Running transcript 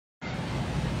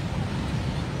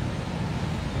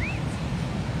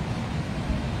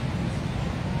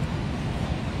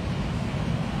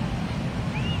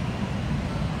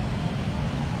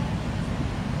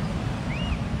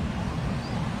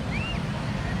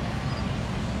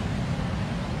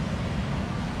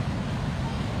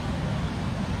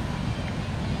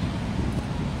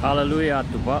Hallelujah.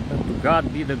 To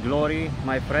God be the glory,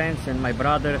 my friends and my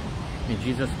brother in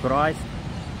Jesus Christ.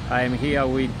 I am here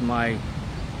with my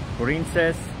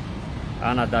princess,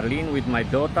 Anna Darlene, with my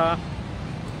daughter.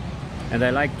 And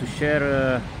I like to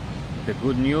share the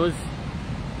good news,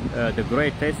 the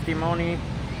great testimony.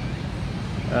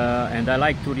 And I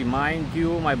like to remind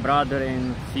you, my brother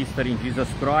and sister in Jesus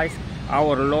Christ,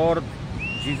 our Lord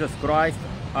Jesus Christ,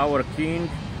 our King,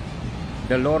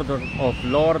 the Lord of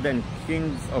Lords and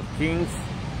Kings of Kings,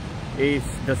 is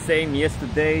the same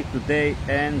yesterday, today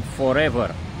and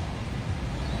forever.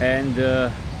 And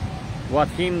what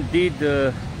Him did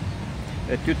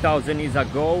 2000 years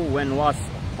ago when was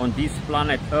on this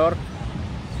planet Earth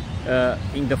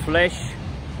in the flesh,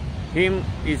 Him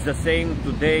is the same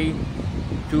today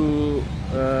to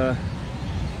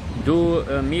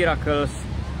do miracles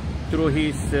through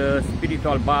His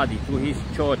spiritual body, through His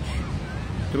church,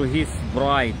 through His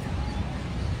bride.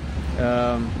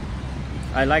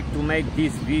 I like to make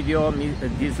this video,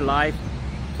 this life,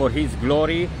 for His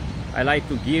glory. I like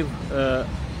to give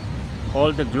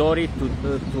all the glory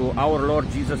to our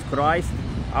Lord Jesus Christ,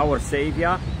 our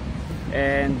Savior.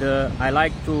 And I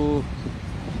like to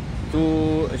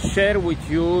share with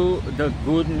you the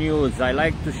good news. I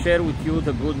like to share with you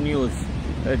the good news.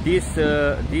 This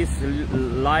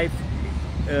life,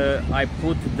 I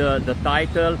put the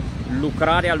title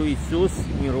Lucrarea lui Isus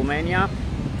in Romania,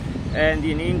 and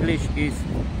in English is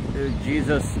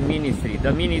Jesus Ministry,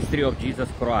 the ministry of Jesus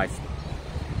Christ.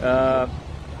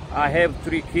 I have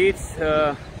 3 kids,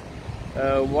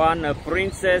 one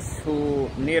princess who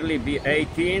nearly be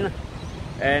 18,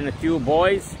 and 2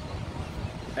 boys,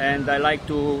 and I like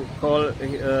to call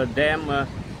them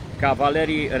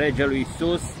Cavalerii Rege lui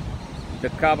Isus, the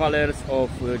Cavaliers of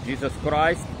Jesus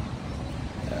Christ.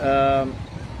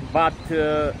 But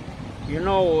you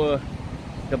know,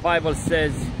 the Bible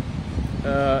says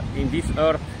in this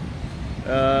earth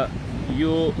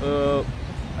you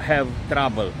have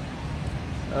trouble,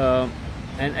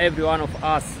 and every one of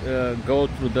us go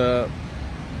through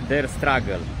their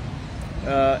struggle,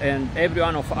 and every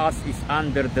one of us is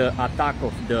under the attack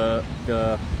of the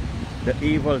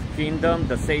evil kingdom,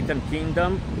 the Satan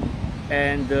kingdom.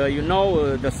 And you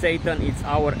know, the Satan is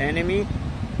our enemy,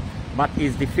 but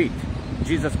is defeat.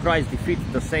 Jesus Christ defeat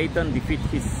the Satan, defeat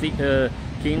his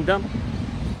kingdom.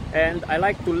 And I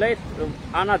like to let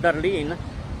Anna Darlene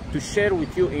to share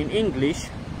with you in English,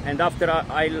 and after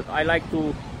I like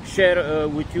to share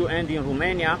with you and in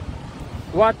Romania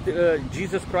what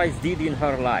Jesus Christ did in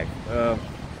her life.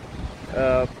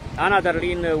 Anna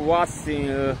Darlene was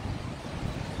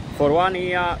for 1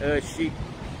 year she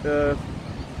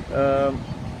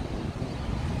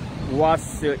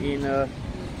was in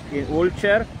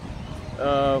wheelchair.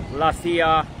 Last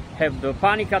year have the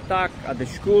panic attack at the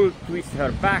school, twist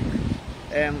her back,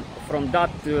 and from that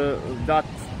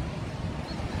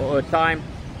time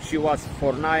she was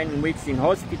for 9 weeks in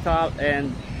hospital,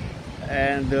 and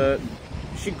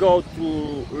she go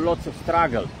through lots of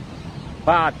struggle.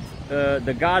 But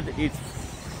the God is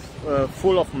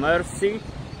full of mercy,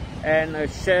 and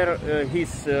share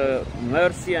His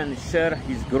mercy and share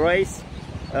His grace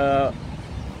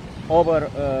over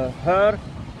her.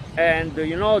 And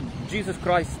you know, Jesus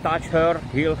Christ touch her,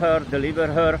 heal her, deliver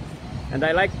her, and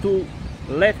I like to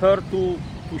let her to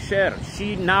share.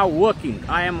 She now working.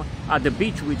 I am at the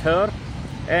beach with her,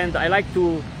 and I like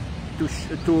to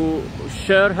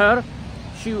share her.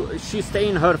 She stay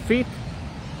in her feet.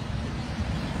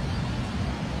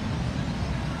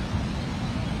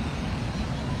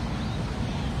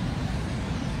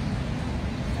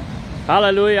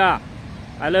 Hallelujah.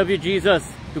 I love you, Jesus.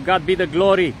 To God be the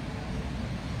glory.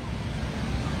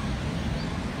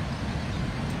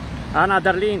 Anna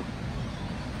Darlene,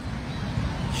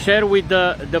 share with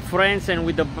the friends and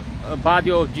with the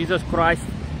body of Jesus Christ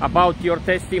about your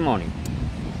testimony.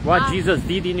 What Jesus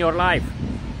did in your life.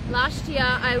 Last year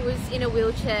I was in a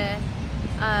wheelchair.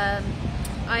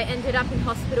 I ended up in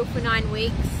hospital for 9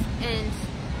 weeks, and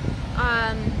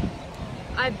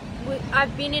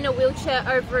I've been in a wheelchair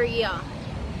over a year.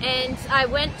 And I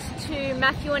went to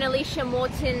Matthew and Alicia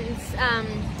Morton's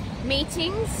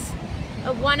meetings,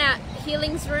 one at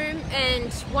Healing's Room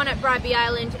and one at Bribey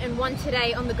Island and one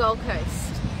today on the Gold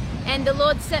Coast. And the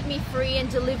Lord set me free and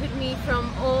delivered me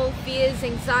from all fears,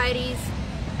 anxieties,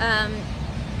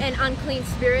 and unclean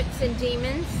spirits and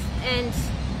demons. And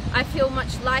I feel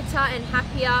much lighter and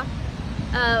happier.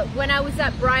 When I was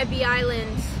at Bribey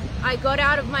Island, I got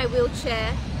out of my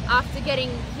wheelchair after getting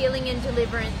healing and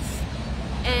deliverance,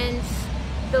 and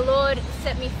the Lord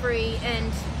set me free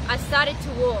and I started to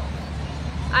walk.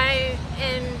 I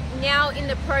am now in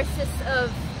the process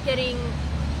of getting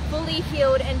fully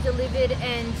healed and delivered,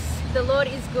 and the Lord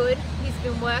is good. He's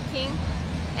been working,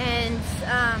 and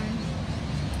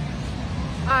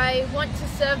I want to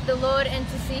serve the Lord and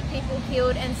to see people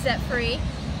healed and set free.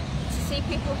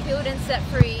 And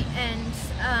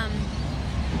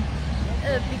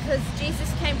because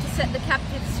Jesus came to set the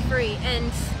captives free,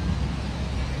 and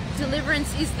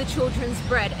deliverance is the children's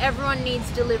bread. Everyone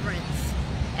needs deliverance,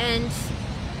 and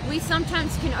we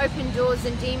sometimes can open doors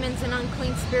and demons and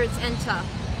unclean spirits enter.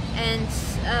 And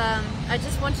I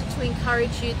just wanted to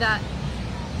encourage you that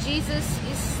Jesus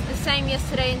is the same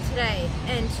yesterday and today,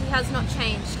 and he has not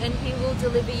changed, and he will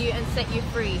deliver you and set you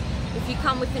free if you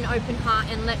come with an open heart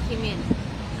and let him in.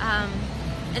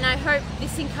 And I hope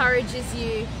this encourages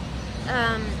you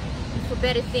for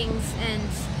better things, and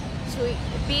to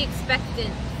be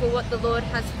expectant for what the Lord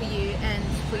has for you and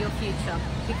for your future,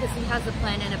 because he has a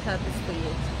plan and a purpose for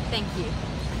you. Thank you.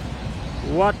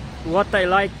 What I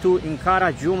like to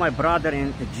encourage you, my brother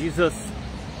in Jesus,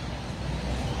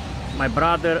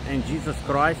 in Jesus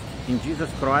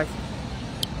Christ,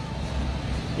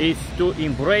 is to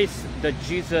embrace the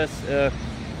Jesus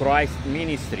Christ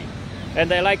ministry.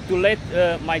 And I like to let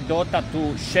my daughter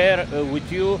to share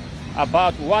with you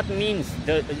about what means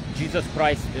the Jesus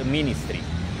Christ ministry.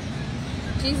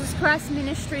 Jesus Christ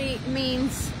ministry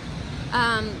means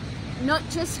not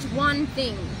just one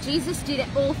thing. Jesus did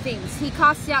all things. He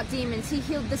cast out demons. He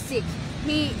healed the sick.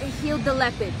 He healed the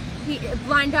leopard.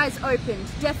 Blind eyes opened.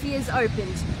 Deaf ears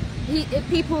opened.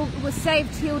 People were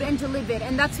saved, healed, and delivered.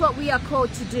 And that's what we are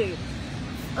called to do.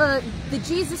 The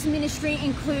Jesus ministry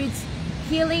includes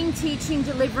healing, teaching,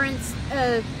 deliverance,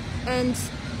 and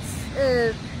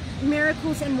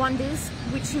miracles and wonders,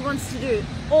 which he wants to do.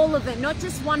 All of it, not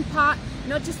just one part,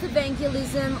 not just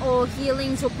evangelism or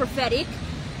healings or prophetic.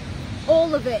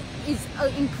 All of it is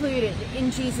included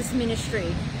in Jesus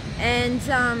ministry. And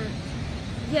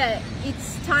yeah,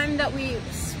 it's time that we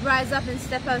rise up and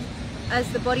step up as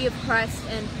the body of Christ,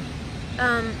 and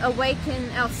awaken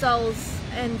our souls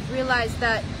and realize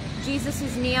that Jesus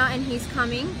is near and he's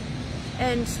coming,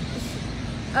 and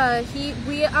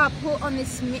we are put on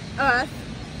this earth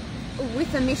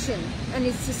with a mission, and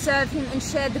is to serve him and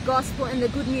share the gospel and the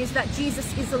good news that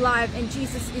Jesus is alive and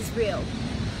Jesus is real.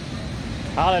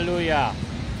 Hallelujah.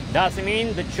 That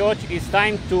means the church is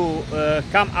time to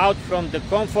come out from the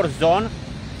comfort zone,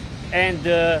 and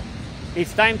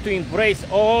it's time to embrace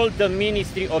all the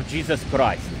ministry of Jesus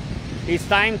Christ. It's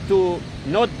time to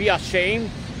not be ashamed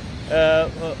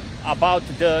about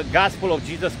the gospel of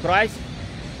Jesus Christ,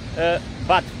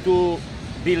 but to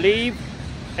believe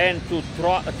and to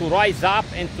rise up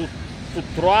and to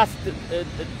trust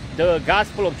the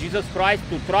gospel of Jesus Christ,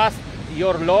 to trust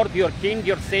your Lord, your King,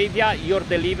 your Savior, your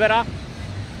Deliverer,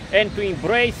 and to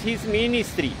embrace his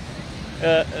ministry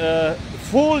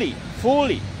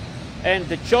fully. And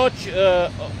the Church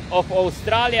of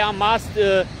Australia must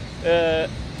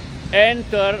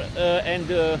enter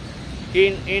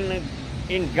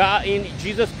in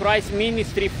Jesus Christ's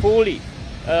ministry fully.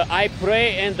 I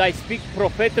pray and I speak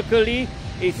prophetically.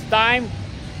 It's time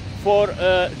for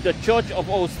the Church of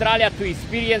Australia to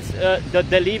experience the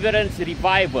deliverance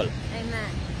revival. Amen.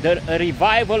 The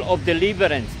revival of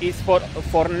deliverance is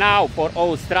for now, for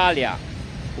Australia.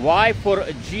 Why? For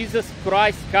Jesus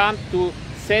Christ come to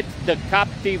set the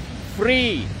captive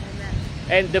free. Amen.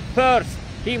 And the first,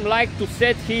 him like to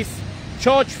set his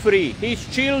church free, his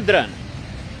children.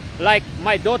 Like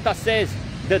my daughter says,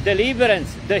 the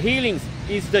deliverance, the healings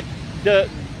is the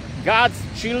God's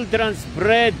children's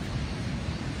bread.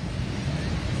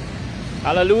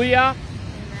 Hallelujah.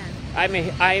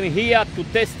 Amen. I am here to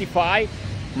testify.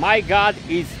 My God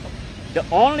is the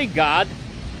only God,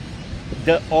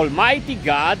 the Almighty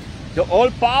God, the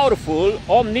all-powerful,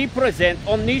 omnipresent,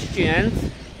 omniscient,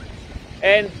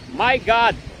 and my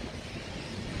God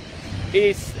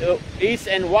is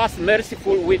and was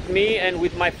merciful with me and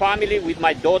with my family, with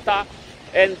my daughter.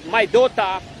 And my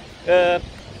daughter,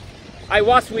 I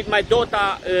was with my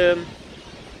daughter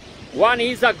 1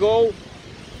 year ago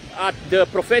at the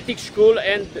prophetic school,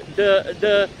 and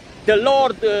the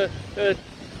Lord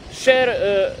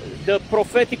share the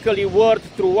prophetically word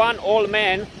through one old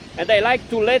man, and I like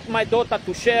to let my daughter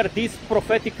to share this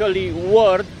prophetically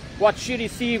word, what she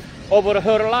received over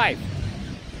her life.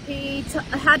 He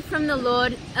had from the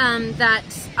Lord that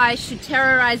I should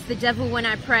terrorize the devil when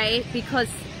I pray, because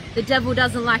the devil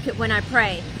doesn't like it when I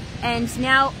pray. And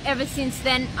now, ever since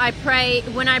then, I pray.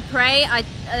 When I pray, I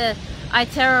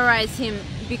terrorize him,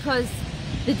 because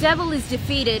the devil is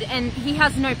defeated and he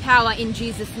has no power in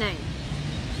Jesus' name.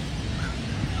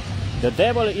 The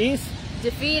devil is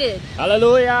defeated.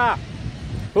 Hallelujah.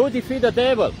 Who defeated the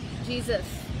devil? Jesus.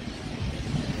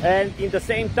 And in the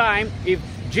same time, if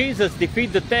Jesus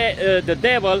defeated the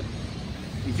devil,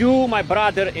 you, my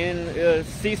brother and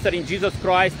sister in Jesus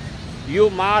Christ, you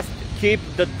must keep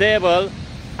the devil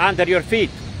under your feet.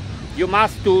 You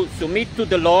must to submit to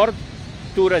the Lord,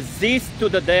 to resist to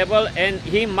the devil, and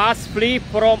he must flee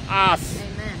from us.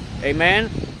 Amen.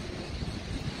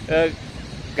 Amen.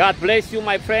 God bless you,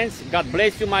 my friends. God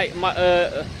bless you,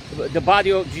 the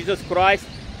body of Jesus Christ.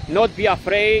 Not be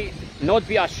afraid, not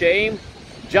be ashamed.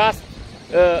 Just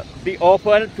be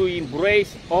open to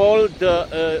embrace all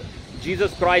the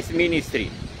Jesus Christ ministry.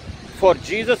 For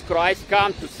Jesus Christ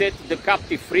come to set the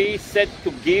captive free, set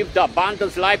to give the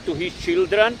abundant life to his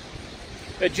children.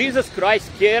 Jesus Christ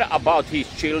care about his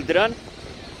children.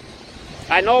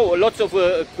 I know lots of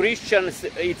Christians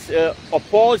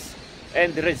oppose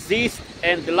and resist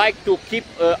and like to keep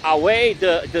away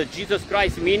the Jesus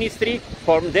Christ ministry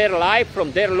from their life,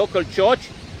 from their local church,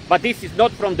 but this is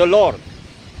not from the Lord.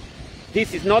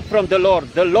 This is not from the Lord.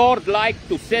 The Lord like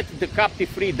to set the captive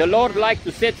free. The Lord like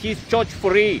to set his church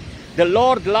free. The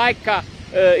Lord like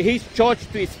his church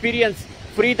to experience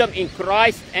freedom in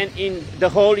Christ and in the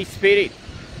Holy Spirit.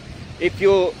 If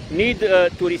you need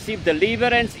to receive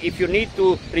deliverance, if you need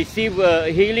to receive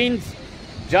healings,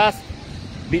 just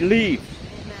believe.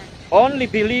 Amen. Only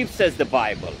believe, says the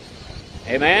Bible.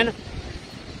 Amen.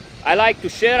 I like to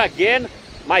share again,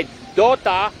 my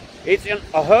daughter is in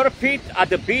her feet at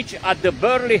the beach, at the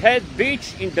Burley Head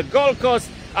Beach in the Gold Coast,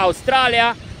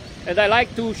 Australia. And I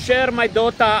like to share my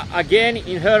daughter again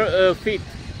in her feet.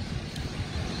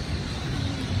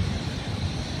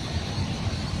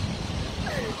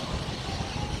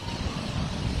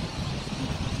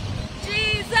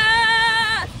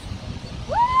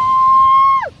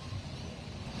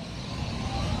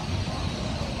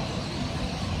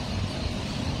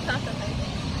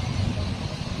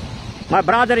 My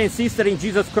brother and sister in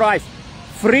Jesus Christ,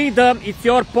 freedom is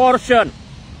your portion.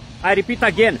 I repeat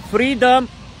again, freedom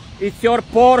is your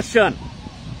portion.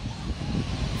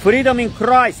 Freedom in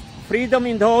Christ, freedom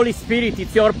in the Holy Spirit,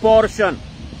 it's your portion.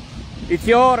 It's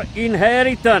your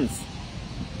inheritance.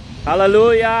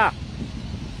 Hallelujah.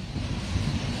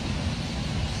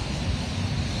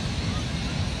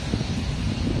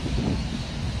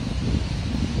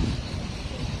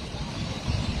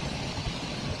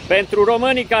 Pentru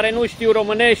românii care nu știu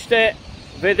românește,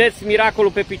 vedeți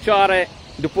miracolul pe picioare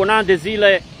după un an de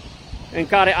zile în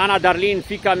care Ana Darlene,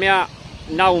 fiica mea,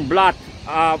 n-a umblat,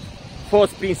 a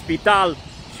fost prin spital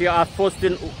și a fost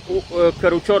în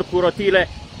cărucior cu rotile.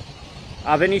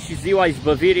 A venit și ziua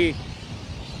izbăvirii,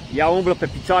 ea umblă pe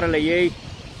picioarele ei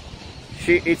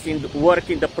și it's in work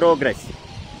in the progress.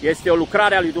 Este o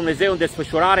lucrare a lui Dumnezeu în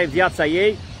desfășurare în viața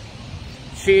ei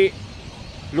și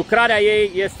lucrarea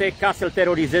ei este ca să-l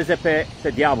terorizeze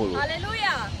pe diavolul.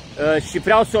 Aleluia! Și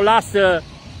vreau să o las să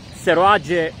se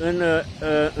roage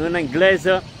în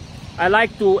engleză. I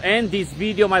like to end this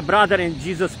video, my brother in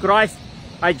Jesus Christ.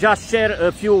 I just share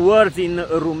a few words in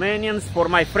Romanian for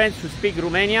my friends who speak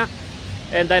Romania.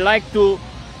 And I like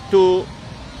to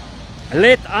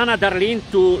let Ana Darlene,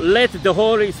 to let the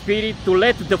Holy Spirit, to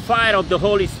let the fire of the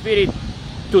Holy Spirit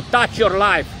to touch your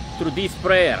life through this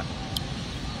prayer.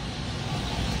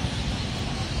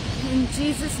 In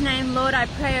Jesus' name, Lord, I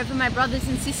pray over my brothers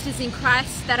and sisters in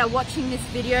Christ that are watching this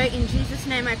video. In Jesus'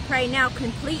 name, I pray now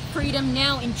complete freedom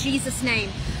now in Jesus' name.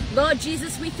 Lord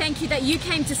Jesus, we thank you that you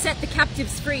came to set the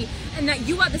captives free and that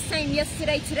you are the same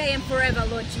yesterday, today and forever,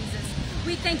 Lord Jesus.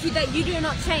 We thank you that you do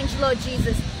not change, Lord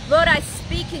Jesus. Lord, I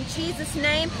speak in Jesus'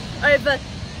 name over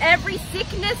every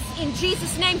sickness in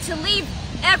Jesus' name to leave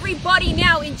everybody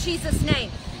now in Jesus' name.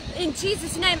 In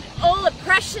Jesus' name, all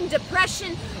oppression,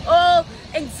 depression, all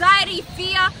anxiety,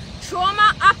 fear,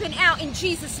 trauma, up and out in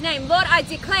Jesus' name. Lord, I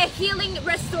declare healing,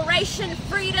 restoration,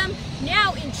 freedom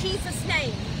now in Jesus'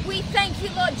 name. We thank you,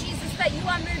 Lord Jesus, that you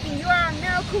are moving. You are a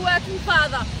miracle working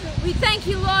Father. We thank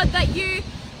you, Lord, that you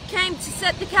came to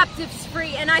set the captives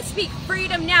free, and I speak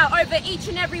freedom now over each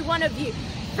and every one of you.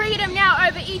 Freedom now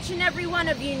over each and every one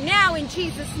of you now in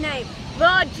Jesus' name.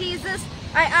 Lord Jesus,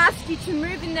 I ask you to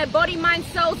move in their body, mind,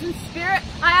 souls and spirit.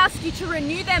 I ask you to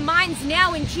renew their minds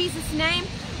now in Jesus' name.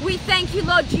 We thank you,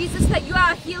 Lord Jesus, that you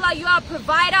are a healer, you are a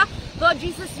provider. Lord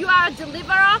Jesus, you are a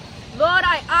deliverer. Lord,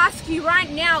 I ask you right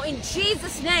now in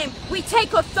Jesus' name, we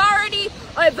take authority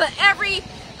over every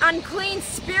unclean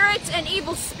spirit and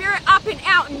evil spirit up and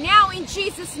out now in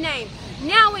Jesus' name.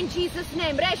 Now in Jesus'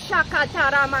 name.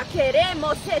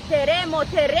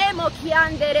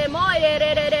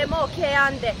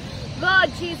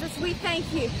 Lord Jesus, we thank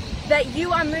you that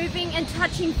you are moving and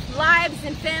touching lives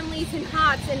and families and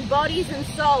hearts and bodies and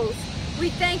souls. We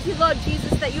thank you, Lord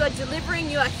Jesus, that you are delivering,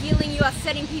 you are healing, you are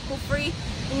setting people free.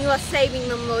 and you are saving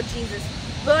them, Lord Jesus.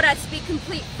 Lord, I speak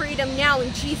complete freedom now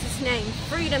in Jesus' name.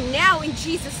 Freedom now in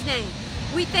Jesus' name.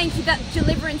 We thank you that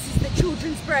deliverance is the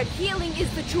children's bread. Healing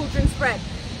is the children's bread.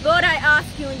 Lord, I ask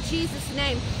you in Jesus'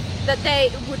 name that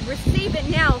they would receive it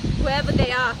now wherever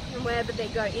they are and wherever they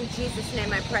go. In Jesus'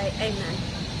 name I pray. Amen.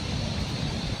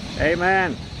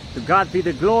 Amen. To God be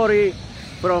the glory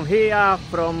from here,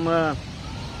 from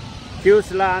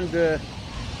Queensland,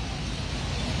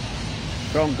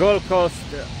 from Gold Coast,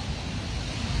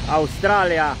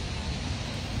 Australia,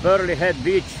 Burley Head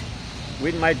Beach,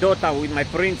 with my daughter, with my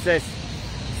princess,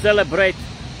 celebrate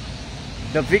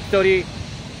the victory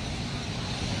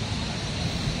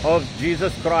of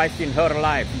Jesus Christ in her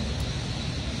life.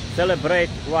 Celebrate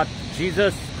what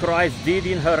Jesus Christ did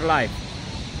in her life.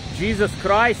 Jesus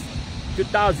Christ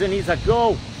 2000 years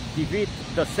ago defeat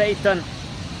the Satan,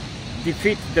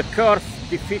 defeat the curse,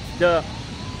 defeat the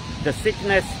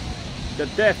sickness, the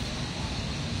death.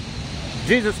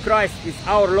 Jesus Christ is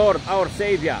our Lord, our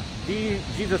Savior.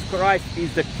 Jesus Christ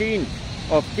is the King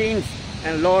of kings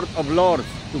and Lord of lords.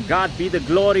 To God be the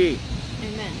glory.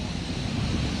 Amen.